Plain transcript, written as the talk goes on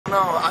No,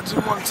 I just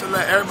wanted to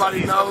let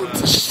everybody know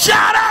to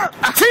shut up!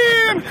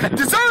 10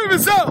 deserve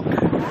his up!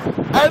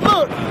 Hey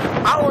look,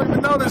 I don't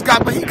even know this guy,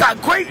 but he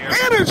got great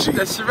energy!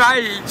 That's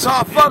right. So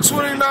I fucks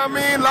with him, you know what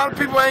I mean? A lot of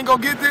people ain't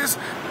gonna get this.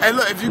 Hey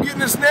look, if you getting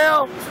this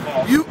now,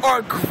 you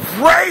are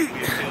great!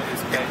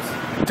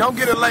 Don't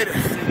get it later.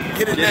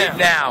 Get it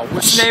now.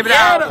 What's the name of the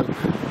album?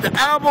 The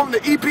album,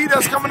 the EP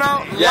that's coming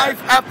out,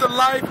 Life After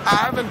Life. I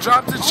haven't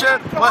dropped it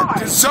yet, but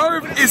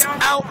Deserve is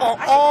out on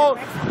all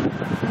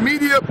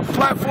media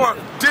platform,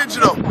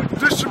 digital,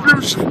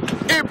 distribution,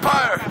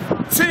 Empire,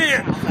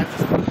 10.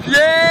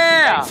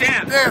 Yeah!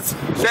 Yes.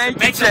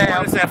 Thank you,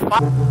 Champ.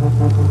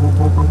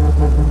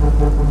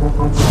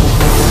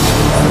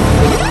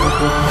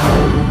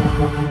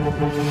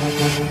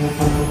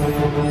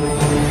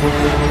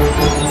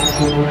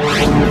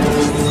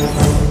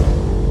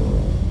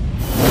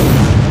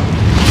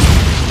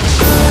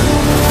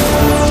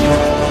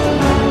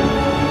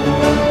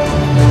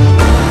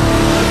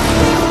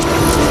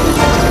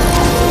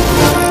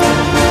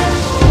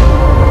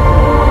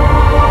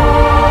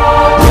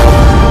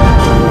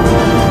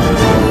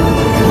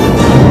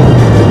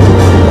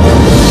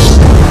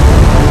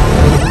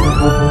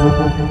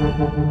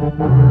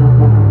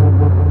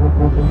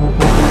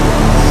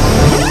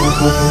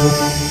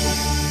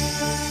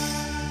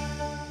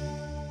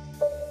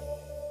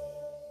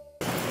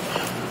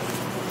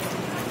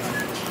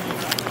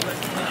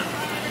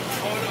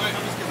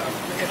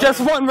 Just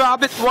one,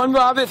 Robert. One,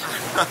 Robert.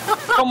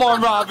 Come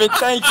on, Robert.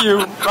 Thank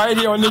you. Right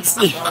here on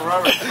Nicki.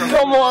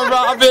 Come on,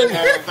 Robert.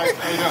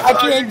 I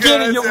can't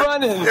get it. You're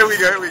running. Here we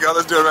go. Here we go.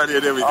 Let's do it right here.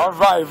 There we go. All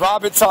right,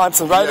 Robert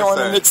Thompson, right on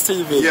the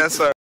Nicki TV. Yes,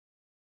 sir.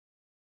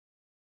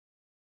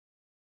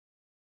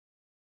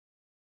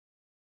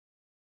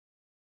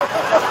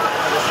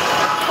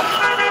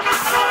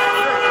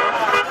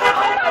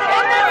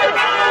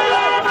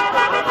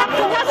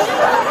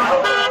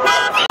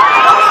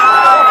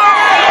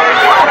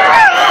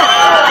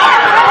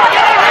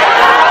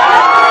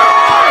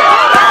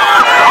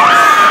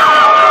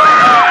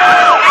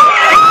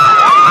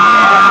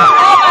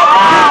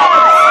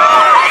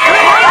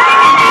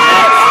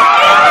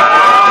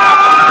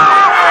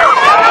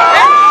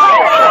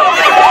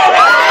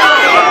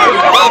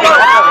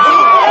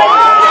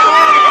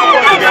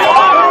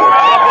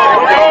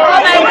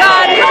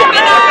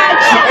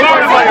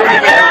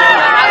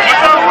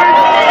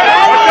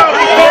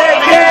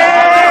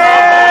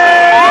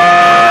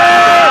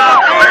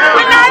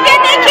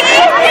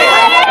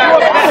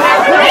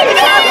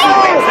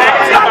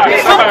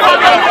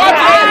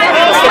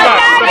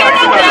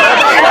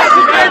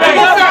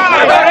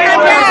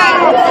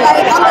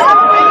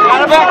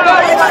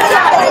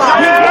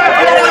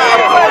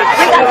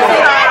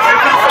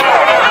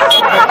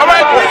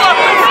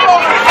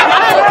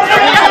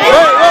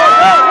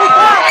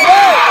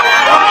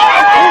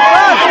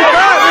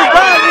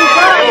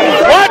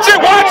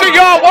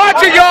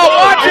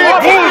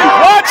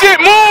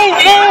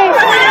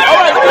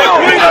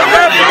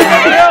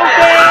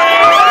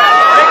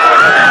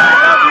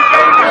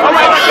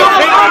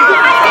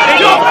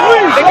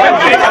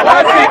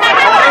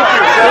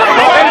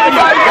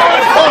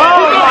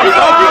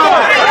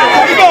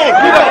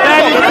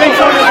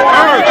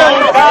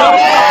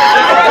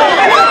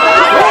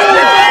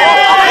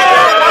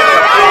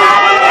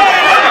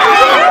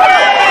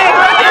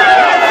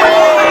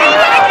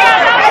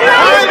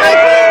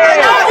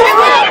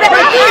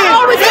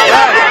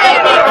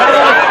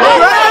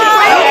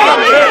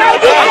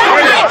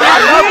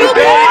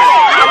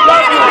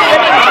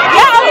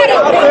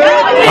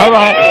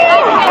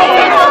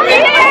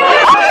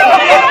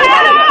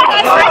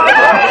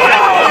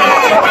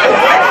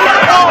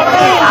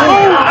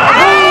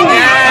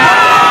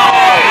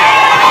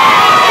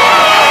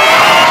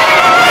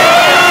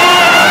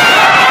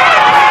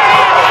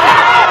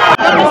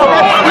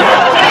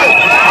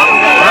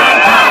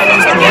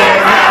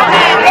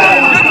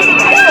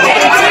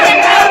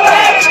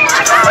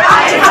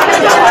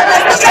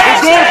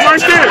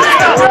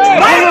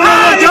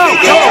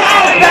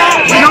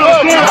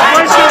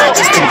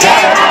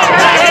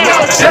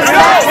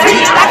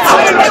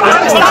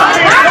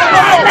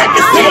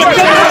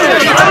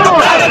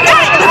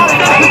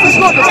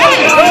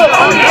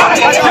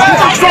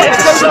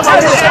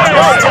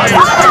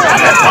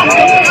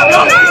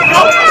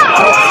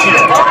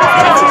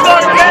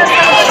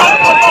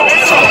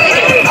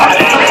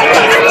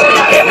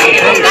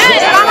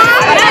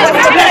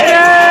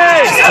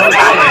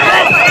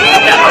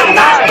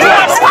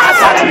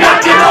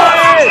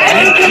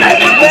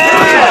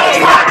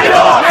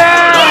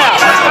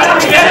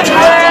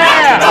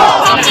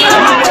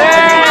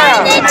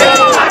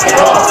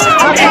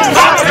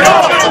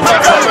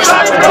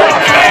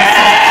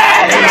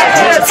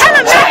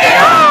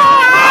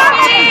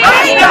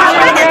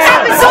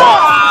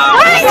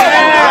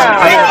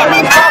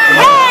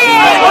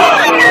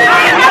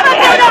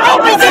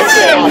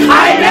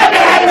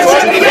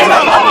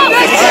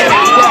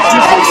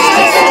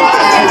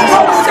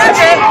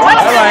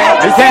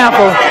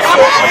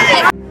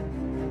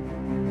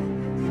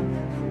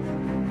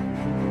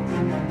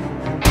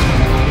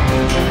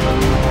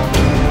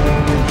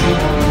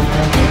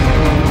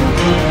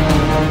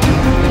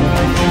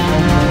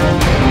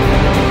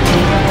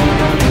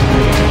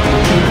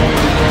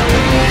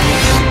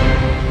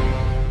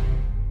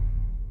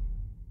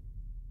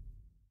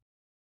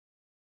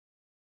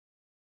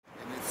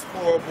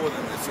 horrible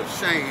and it's a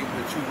shame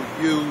that you would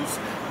use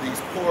these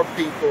poor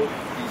people,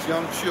 these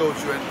young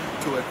children,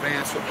 to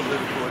advance a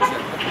political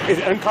agenda. Is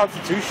it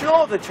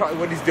unconstitutional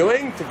what he's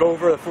doing to go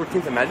over the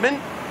 14th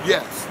Amendment?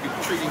 Yes,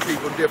 you're treating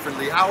people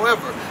differently.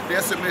 However,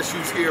 there's some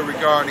issues here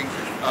regarding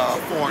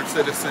foreign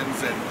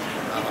citizens and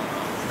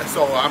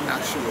so I'm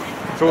not sure.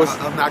 So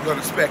I'm not going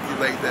to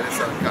speculate that it's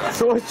unconstitutional.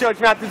 So what's Judge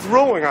Mathis'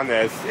 ruling on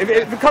this? If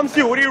it comes to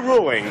you, what are you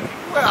ruling?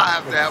 Well, I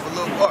have to have a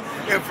little more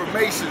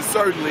information,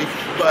 certainly,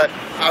 but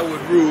I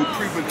would rule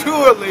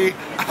prematurely.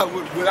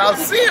 Without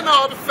seeing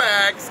all the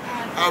facts,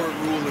 I would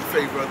rule in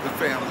favor of the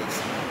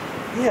families.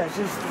 Yeah, it's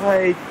just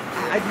like,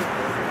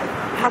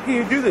 how can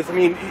you do this? I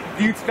mean,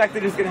 do you expect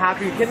that it's going to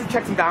happen? You can't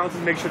checks and balances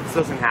and make sure this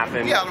doesn't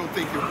happen. Yeah, I don't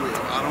think it will.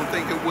 I don't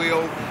think it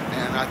will,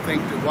 and I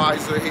think the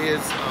wiser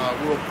heads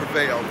will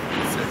prevail in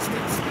this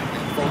instance.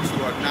 And folks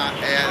who are not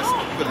as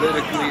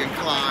politically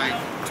inclined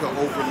to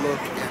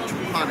overlook and to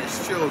punish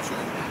children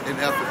in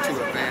effort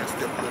to advance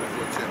their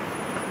political agenda.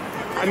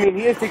 I mean,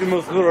 he is taking the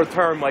most literal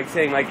term, like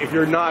saying, like, if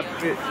you're not,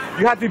 you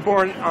have to be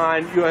born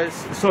on U.S.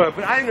 soil.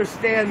 But I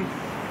understand,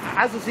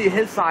 I also see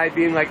his side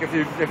being like, if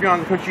you're on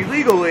the country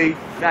legally,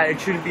 that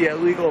it shouldn't be a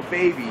legal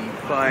baby.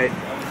 But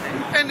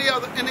and the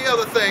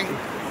other thing,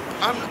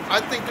 I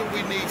think that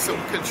we need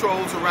some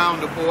controls around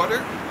the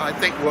border. I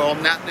think, well,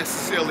 not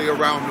necessarily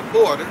around the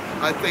border.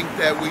 I think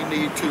that we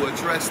need to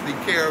address the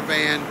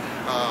caravan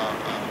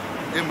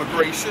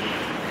immigration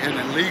in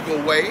a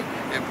legal way,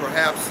 and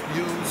perhaps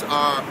use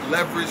our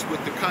leverage with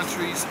the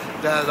countries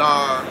that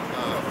are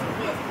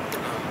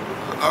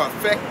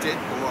affected,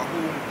 or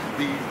whom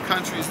the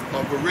countries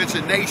of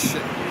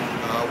origination,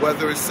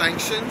 whether it's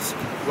sanctions,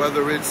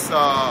 whether it's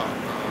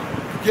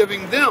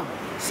giving them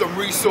some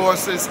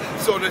resources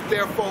so that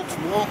their folks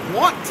won't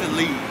want to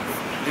leave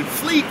and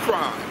flee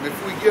crime. If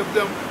we give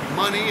them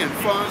money and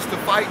funds to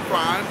fight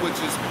crime, which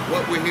is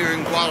what we're hearing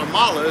in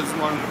Guatemala is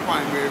one of the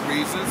primary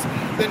reasons,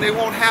 then they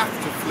won't have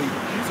to flee.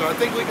 So I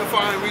think we can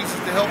find reasons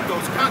to help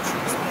those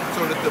countries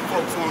so that the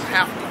folks won't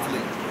have to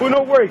flee. Well,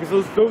 don't worry,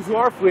 because those who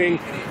are fleeing,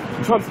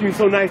 Trump's going to be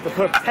so nice to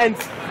put up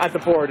tents at the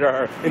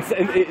border. And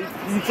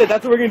he said,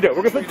 that's what we're going to do.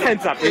 We're going to put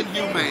tents up.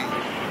 Inhumane.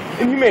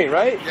 Inhumane,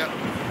 right? Yeah.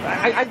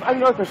 I have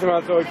another question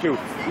about that too.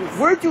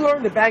 Where'd you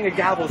learn to bang a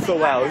gavel so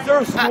well? Is there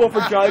a school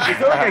for judges? Is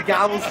there like a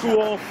gavel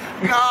school?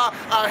 Nah,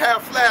 I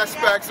have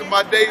flashbacks of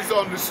my days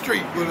on the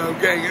street when I'm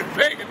banging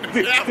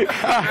the gavel.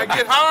 I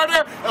get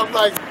harder, I'm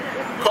like,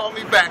 call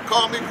me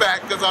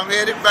back, because I'm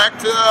headed back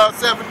to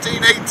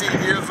 17,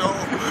 18 years old.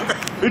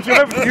 Did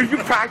you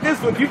practice?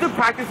 Did you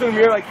practice when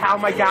you're like how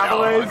my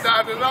gavel is?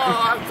 Not at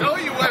all. I'll tell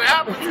you what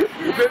happens,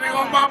 depending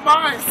on my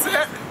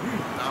mindset.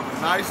 I'm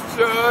a nice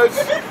judge,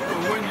 but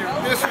when you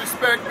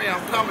disrespect me, I'm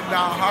coming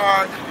down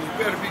hard.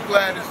 You better be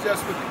glad it's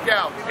just with the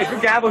gavel. If you're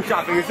gavel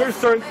shopping, is there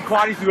certain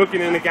qualities you're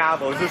looking in a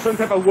gavel? Is there some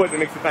type of wood that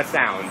makes the best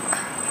sound?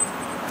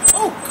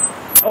 Oak.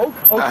 Oak?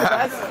 Oak's the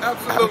best?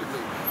 Absolutely.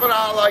 But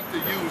I like to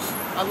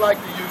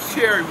use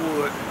cherry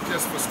wood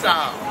just for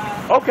style.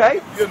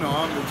 Okay. You know,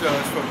 I'm the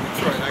judge from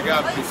Detroit. I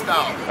gotta be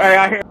stylish. Hey,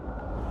 I hear.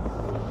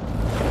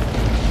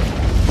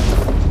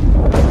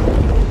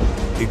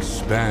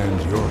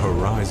 Expand your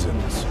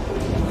horizons.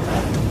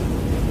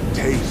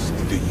 Taste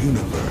the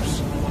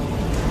universe.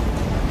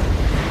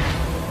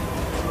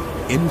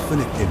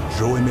 Infinite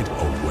enjoyment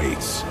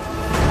awaits.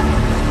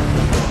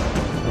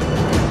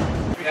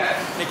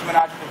 Nicki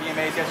Minaj at the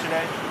VMAs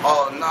yesterday?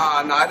 Oh,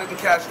 nah, I didn't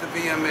catch the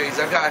VMAs.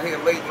 I got here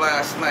late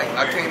last night.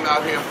 I came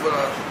out here for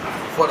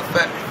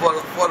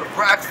the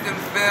Braxton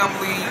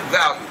family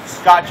values.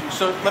 Got you.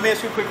 So let me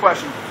ask you a quick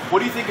question. What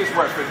do you think is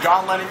worse, for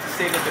John Lennon to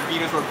say that the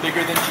Beatles were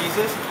bigger than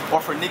Jesus,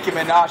 or for Nicki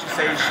Minaj to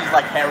say she's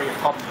like Harriet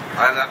Tubman?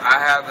 I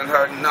haven't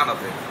heard none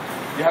of it.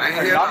 You haven't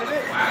heard none of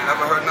it? I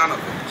never heard none of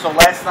it. So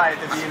last night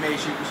at the VMA,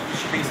 she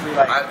basically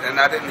like... And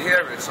I didn't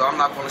hear it, so I'm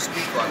not going to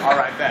speak on it. All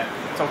right, bet.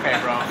 It's okay,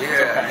 bro.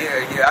 Yeah.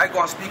 I ain't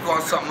going to speak on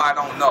something I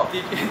don't know.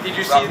 Did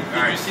you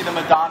see the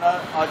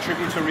Madonna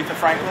tribute to Aretha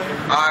Franklin?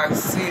 I've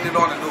seen it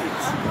on the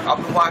news. I've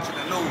been watching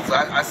the news.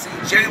 I seen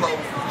J-Lo.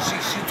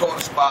 She tore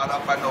the spot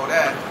up. I know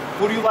that.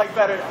 Who do you like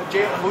better?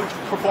 Whose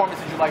performance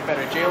did you like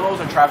better, J-Lo's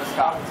or Travis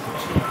Scott's?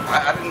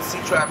 I didn't see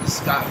Travis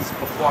Scott's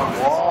performance.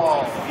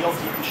 Whoa.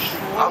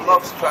 I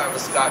love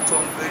Travis Scott, too.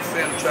 I'm a big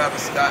fan of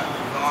Travis Scott,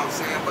 you know what I'm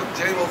saying? But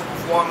J-Lo's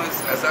performance,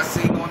 as I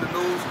seen on the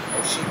news,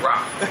 oh, she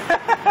rocked.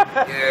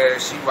 Yeah,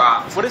 she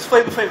rocked. What is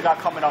Flavor Flav got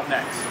coming up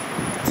next?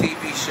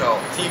 TV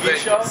show. TV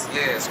Vegas. show?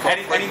 Yeah, it's called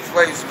Flavor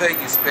Flav's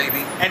Vegas,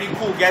 baby. Any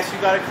cool guests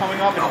you got it coming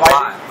up? A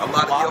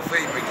lot of your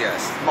favorite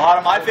guests. A lot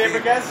of my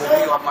favorite guests? Will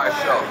be on my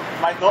show.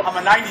 I'm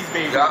a 90s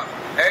baby. Yeah.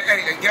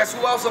 Hey, and guess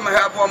who else I'm going to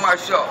have on my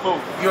show? Who?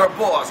 Your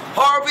boss.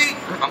 Harvey,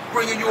 I'm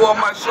bringing you on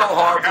my show,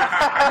 Harvey.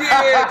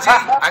 Yeah, G,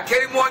 I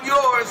came on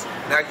yours.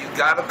 Now you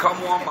got to come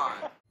on mine.